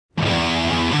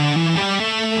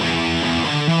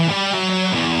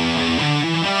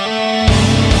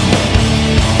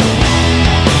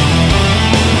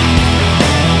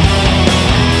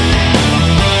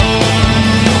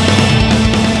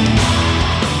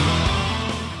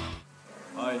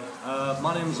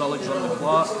name's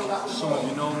Clarke. Some of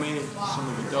you know me, some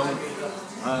of you don't.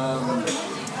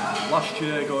 Last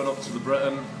year, going up to the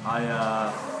Britain,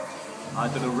 I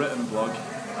did a written blog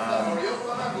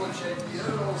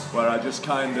where I just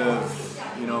kind of,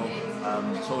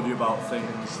 told you about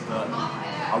things that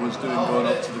I was doing going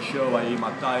up to the show, i.e.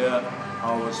 my diet,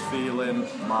 how I was feeling,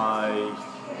 my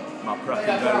prep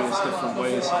in various different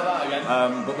ways.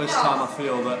 But this time I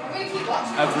feel that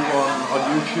everyone on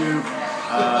YouTube,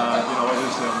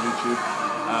 obviously on YouTube,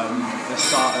 is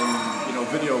starting,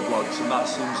 video blogs, and that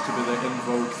seems to be the in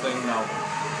vogue thing now.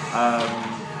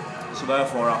 So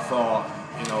therefore I thought,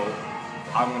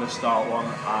 I'm going to start one,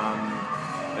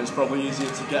 and it's probably easier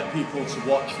to get people to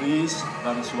watch these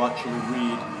than to actually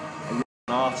read a written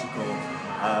article,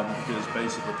 because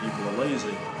basically people are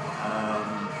lazy.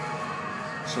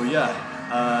 So yeah,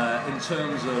 in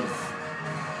terms of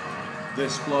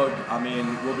this blog,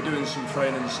 we'll be doing some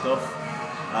training stuff.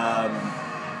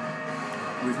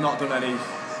 We've not done any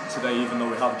today, even though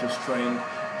we have just trained,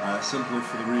 simply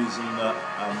for the reason that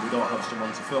we don't have someone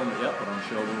to film it yet, but I'm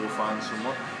sure we will find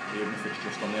someone, even if it's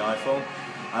just on the iPhone.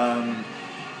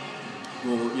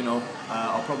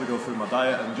 I'll probably go through my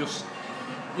diet and just,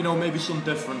 maybe some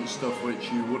different stuff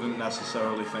which you wouldn't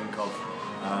necessarily think of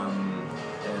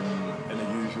in a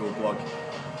usual blog.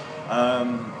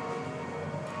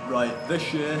 Right,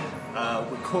 this year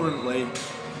we're currently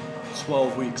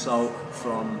 12 weeks out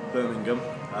from Birmingham,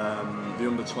 the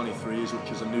under-23s,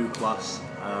 which is a new class.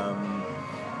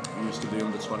 We used to do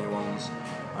under-21s,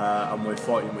 and we're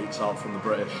 14 weeks out from the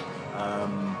British.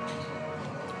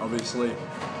 Obviously,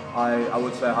 I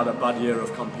would say I had a bad year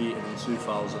of competing in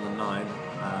 2009,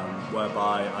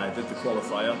 whereby I did the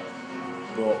qualifier,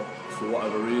 but for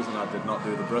whatever reason I did not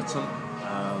do the Britain.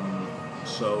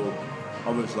 So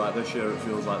obviously this year it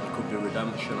feels like there could be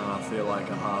redemption, and I feel like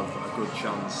I have a good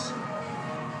chance,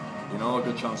 a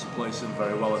good chance of placing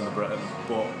very well in the Britain.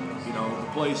 But the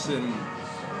placing,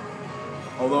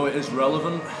 although it is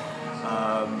relevant,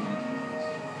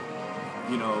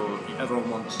 everyone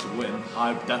wants to win.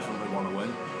 I definitely want to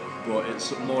win, but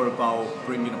it's more about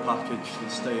bringing a package to the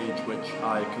stage which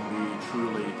I can be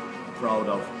truly proud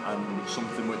of, and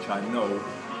something which I know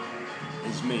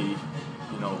is me,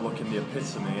 looking the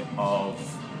epitome of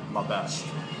my best,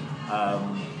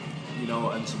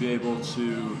 and to be able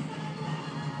to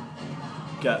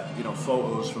get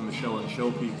photos from the show and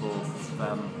show people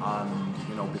them, and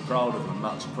be proud of them.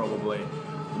 That's probably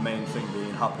the main thing,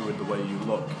 being happy with the way you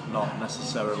look, not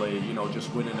necessarily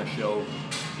just winning a show.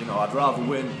 I'd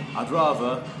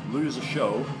rather lose a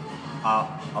show at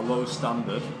a low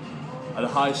standard, at a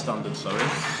high standard, sorry,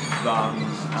 than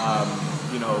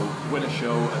win a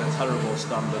show at a terrible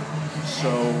standard. So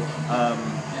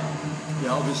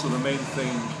obviously the main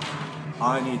thing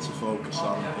I need to focus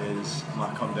on is my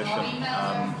condition.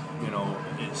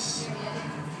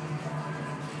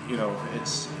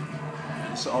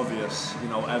 It's obvious.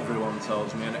 Everyone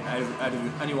tells me, and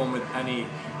anyone with any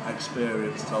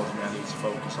experience tells me I need to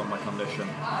focus on my condition,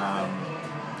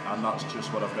 and that's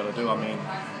just what I've got to do.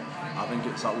 I think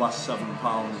it's that last 7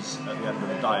 pounds at the end of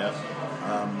the diet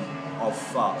of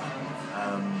fat.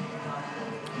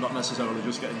 Not necessarily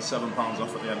just getting 7 pounds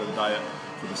off at the end of the diet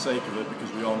for the sake of it,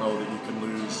 because we all know that you can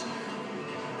lose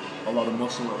a lot of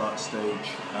muscle at that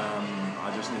stage.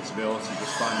 I just need to be able to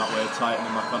just find that way of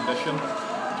tightening my condition.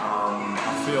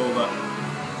 I feel that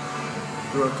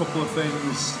there are a couple of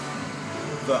things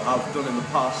that I've done in the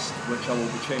past which I will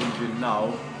be changing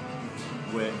now,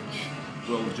 which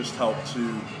will just help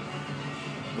to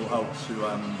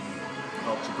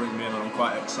bring me in, and I'm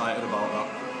quite excited about that.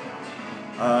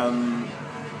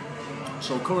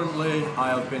 So currently I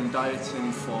have been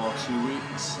dieting for 2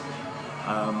 weeks.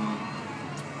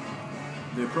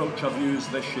 The approach I've used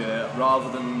this year, rather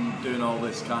than doing all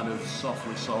this kind of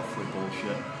softly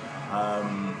bullshit,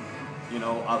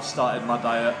 I've started my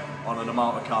diet on an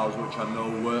amount of calories which I know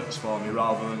works for me,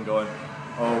 rather than going,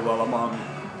 oh well, I'm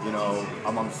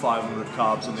on 500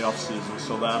 carbs in the off season,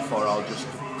 so therefore I'll just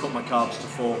cut my carbs to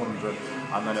 400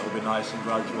 and then it'll be nice and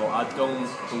gradual. I don't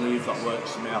believe that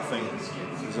works for me. I think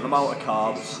there's an amount of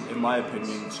carbs, in my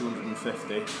opinion,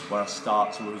 250, where I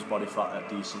start to lose body fat at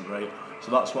a decent rate. So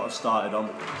that's what I've started on.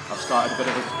 I've started a bit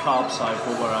of a carb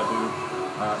cycle where I do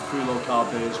 3 low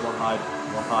carb days, one high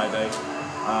day,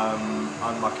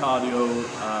 and my cardio,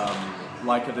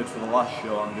 like I did for the last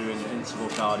show, I'm doing interval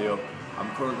cardio.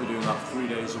 I'm currently doing that 3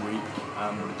 days a week,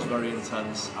 but it's very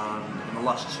intense, and in the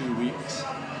last 2 weeks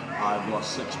I've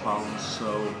lost 6 pounds,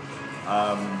 so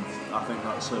I think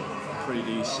that's a pretty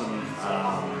decent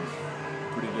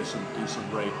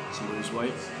rate to lose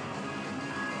weight.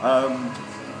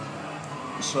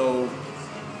 So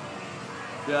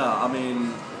Yeah, I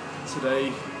mean, today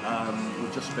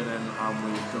we've just been in and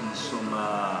we've done some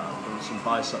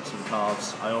biceps and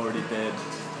calves. I already did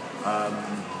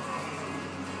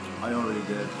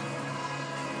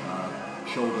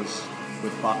shoulders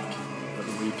with back at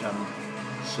the weekend,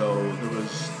 so there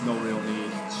was no real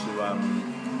need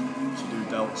to do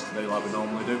delts today like we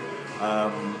normally do.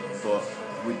 But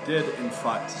we did, in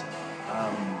fact,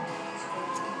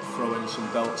 throw in some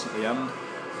delts at the end.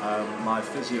 My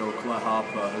physio, Clarke,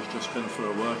 has just been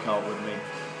through a workout with me,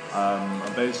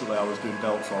 and basically I was doing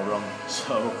delts all wrong.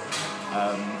 So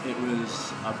it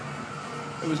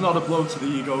was not a blow to the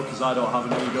ego, because I don't have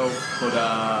an ego, but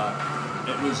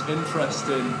it was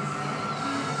interesting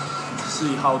to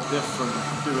see how different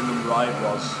doing them right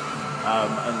was,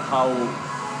 and how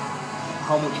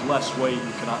much less weight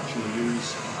you can actually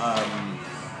use.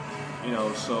 You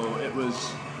know, so it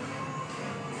was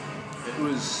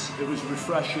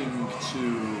refreshing to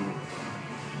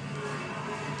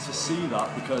see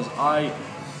that, because a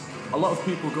lot of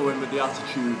people go in with the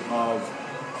attitude of,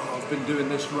 oh, I've been doing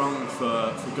this wrong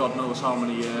for God knows how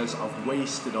many years, I've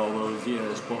wasted all those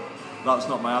years, but that's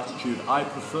not my attitude. I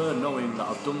prefer knowing that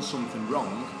I've done something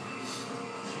wrong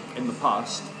in the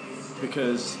past,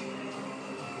 because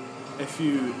if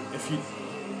you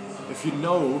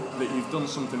know that you've done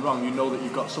something wrong, you know that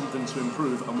you've got something to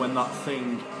improve, and when that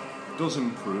thing does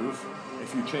improve,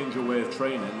 if you change your way of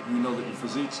training, you know that your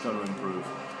physique's going to improve.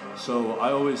 So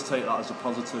I always take that as a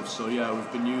positive. So yeah, we've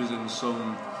been using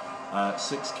some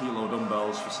 6 kilo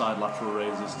dumbbells for side lateral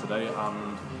raises today,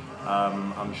 and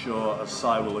I'm sure, as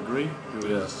Sai will agree, who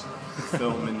is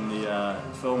filming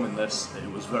this,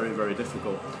 it was very, very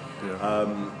difficult. Yeah.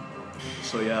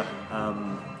 So yeah,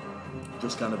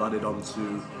 just kind of added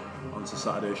onto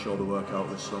Saturday's shoulder workout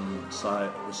with some side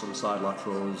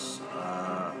laterals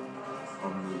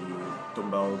on the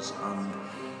dumbbells and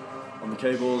on the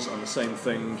cables, and the same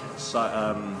thing,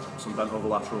 some bent over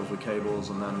laterals with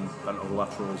cables, and then bent over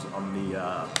laterals on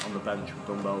the bench with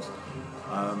dumbbells.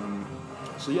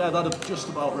 So yeah, that just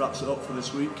about wraps it up for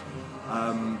this week.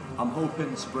 I'm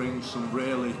hoping to bring some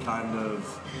really kind of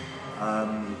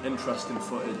interesting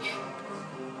footage.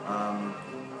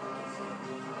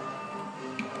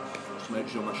 Just make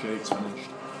sure my shake's finished.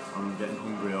 I'm getting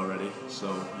hungry already,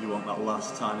 so you want that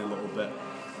last tiny little bit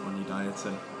when you're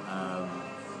dieting.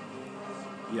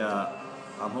 Yeah,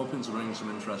 I'm hoping to bring some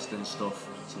interesting stuff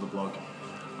to the blog,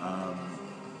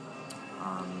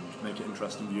 and make it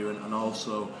interesting viewing, and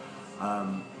also,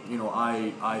 you know,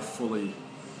 I fully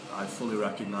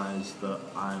recognise that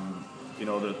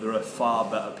that there are far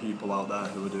better people out there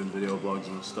who are doing video blogs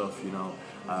and stuff. You know,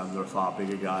 there are far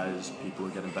bigger guys, people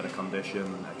who are getting better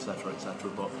condition, etc., etc.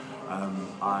 But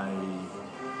I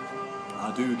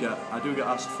do get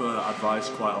asked for advice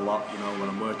quite a lot, you know, when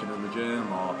I'm working in the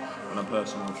gym, or when I'm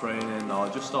personal training, or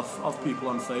just off people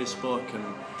on Facebook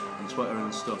and Twitter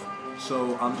and stuff.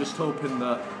 So I'm just hoping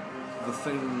that the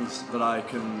things that I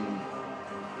can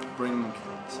bring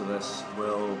to this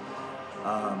will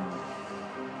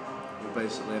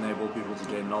basically enable people to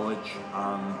gain knowledge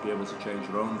and be able to change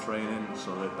their own training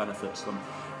so that it benefits them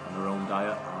and their own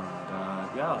diet.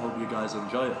 And yeah, I hope you guys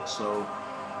enjoy it. So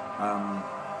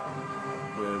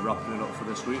we're wrapping it up for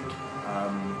this week.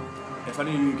 If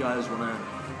any of you guys want to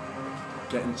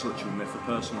get in touch with me for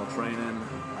personal training,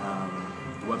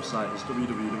 the website is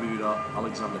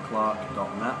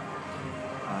www.alexanderclarke.net.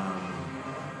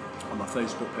 On my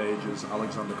Facebook page is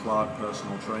Alexander Clarke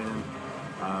Personal Training.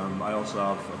 I also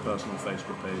have a personal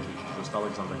Facebook page, which is just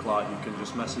Alexander Clarke. You can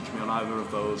just message me on either of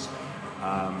those,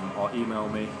 or email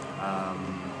me,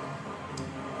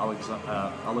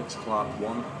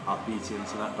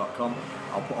 alexclarke1@btinternet.com.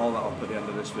 I'll put all that up at the end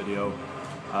of this video.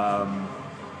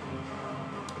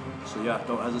 So yeah,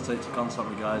 don't hesitate to contact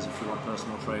me, guys, if you want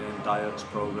personal training, diets,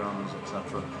 programs,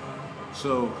 etc.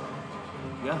 So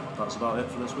yeah, that's about it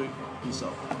for this week. Peace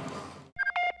out.